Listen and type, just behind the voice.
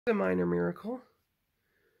A minor miracle.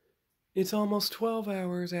 It's almost 12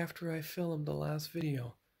 hours after I filmed the last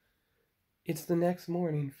video. It's the next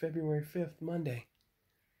morning, February 5th, Monday.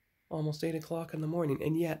 Almost 8 o'clock in the morning,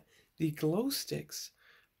 and yet the glow sticks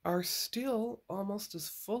are still almost as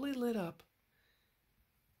fully lit up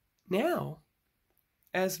now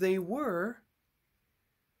as they were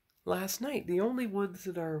last night. The only one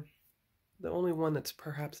that's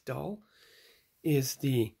perhaps dull is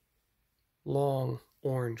the long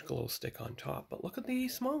orange glow stick on top. But look at the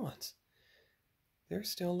small ones. They're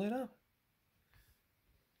still lit up.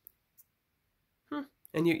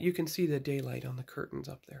 And you can see the daylight on the curtains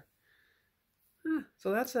up there.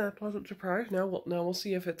 So that's a pleasant surprise. Now we'll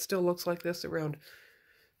see if it still looks like this around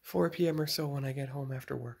 4 p.m. or so when I get home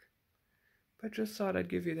after work. But just thought I'd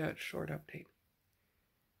give you that short update.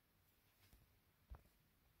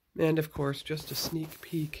 And of course, just a sneak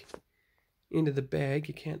peek into the bag.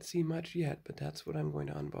 You can't see much yet, but that's what I'm going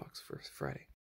to unbox for Friday.